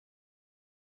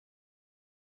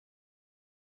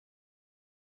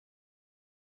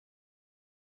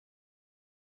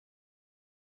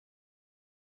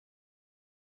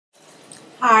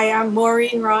Hi, I'm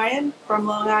Maureen Ryan from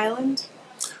Long Island.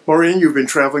 Maureen, you've been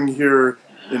traveling here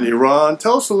in Iran.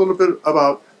 Tell us a little bit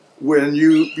about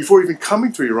before even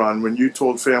coming to Iran, when you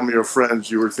told family or friends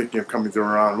you were thinking of coming to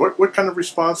Iran. What kind of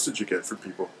response did you get from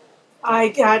people? I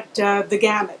got the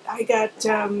gamut. I got,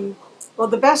 well,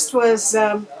 the best was,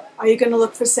 are you going to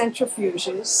look for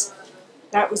centrifuges?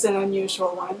 That was an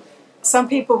unusual one. Some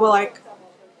people were like,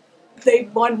 they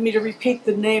wanted me to repeat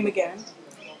the name again.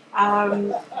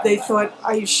 They thought,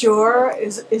 are you sure?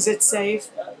 Is it safe?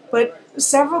 But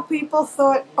several people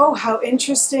thought, oh, how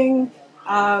interesting.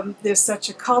 There's such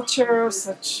a culture,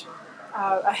 such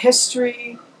a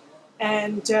history.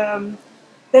 And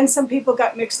then some people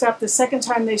got mixed up. The second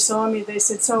time they saw me, they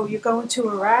said, so you're going to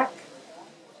Iraq?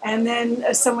 And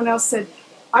then someone else said,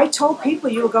 I told people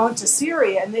you were going to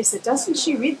Syria. And they said, doesn't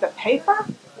she read the paper?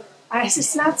 I said,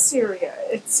 it's not Syria.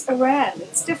 It's Iran.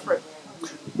 It's different.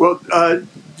 Well,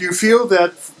 do you feel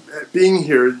that being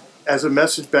here as a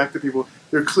message back to people,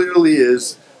 there clearly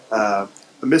is a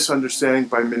misunderstanding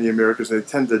by many Americans. They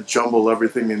tend to jumble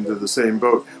everything into the same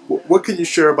boat. What can you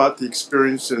share about the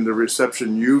experience and the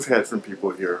reception you've had from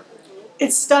people here?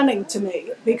 It's stunning to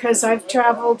me because I've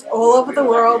traveled all over the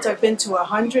world. I've been to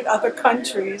 100 other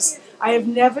countries. I have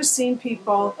never seen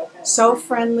people so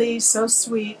friendly, so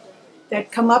sweet,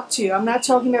 that come up to you. I'm not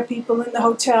talking about people in the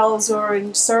hotels or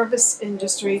in service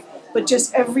industry, but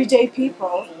just everyday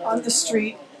people on the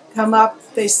street come up,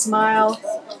 they smile,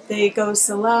 they go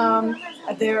salam,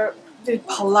 they're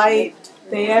polite,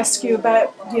 they ask you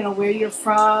about, where you're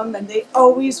from, and they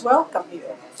always welcome you.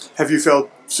 Have you felt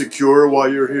secure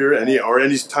while you're here? Any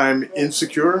time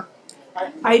insecure?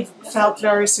 I felt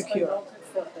very secure.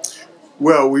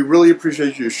 Well, we really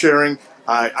appreciate you sharing.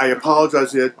 I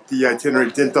apologize that the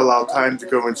itinerary didn't allow time to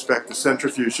go inspect the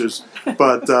centrifuges,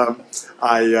 but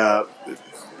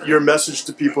your message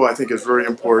to people, I think, is very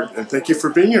important. And thank you for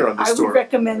being here on the I story. would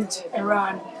recommend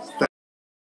Iran.